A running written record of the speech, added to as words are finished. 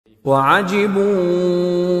وعجبوا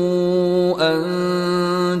أن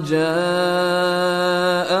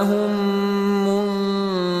جاءهم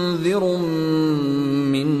منذر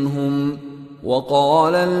منهم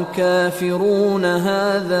وقال الكافرون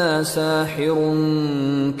هذا ساحر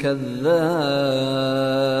كذاب.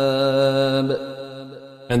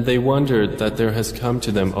 And they wondered that there has come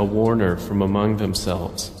to them a warner from among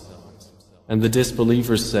themselves. And the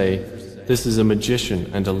disbelievers say, this is a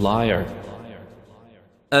magician and a liar.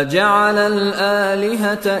 أجعل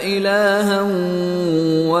الآلهة إلها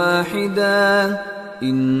واحدا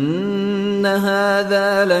إن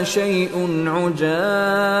هذا لشيء عجاب.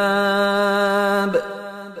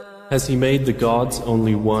 Has he made the gods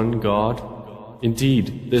only one God?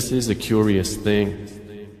 Indeed, this is a curious thing.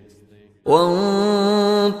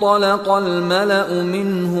 وانطلق الملأ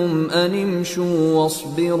منهم أن امشوا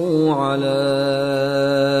واصبروا على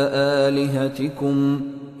آلهتكم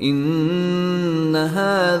إن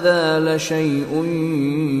هذا لشيء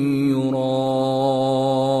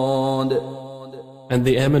يراد. And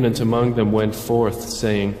the eminent among them went forth,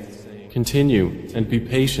 saying, continue and be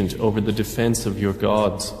patient over the defense of your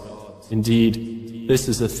gods. Indeed, this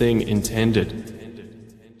is a thing intended.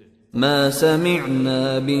 ما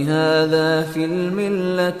سمعنا بهذا في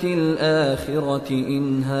الملة الآخرة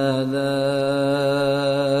إن هذا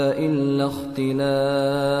إلا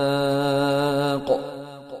اختلاق.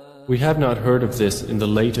 We have not heard of this in the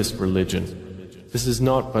latest religion. This is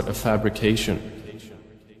not but a fabrication.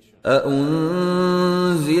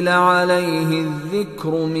 أأنزل عليه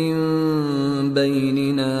الذكر من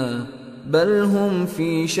بيننا بل هم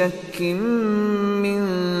في شك من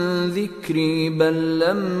ذكري بل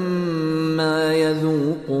لما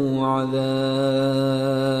يذوقوا عذاب.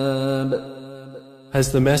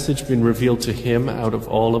 Has the message been revealed to him out of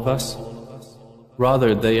all of us?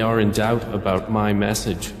 Rather, they are in doubt about my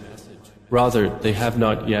message. Rather, they have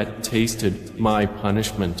not yet tasted my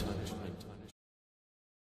punishment.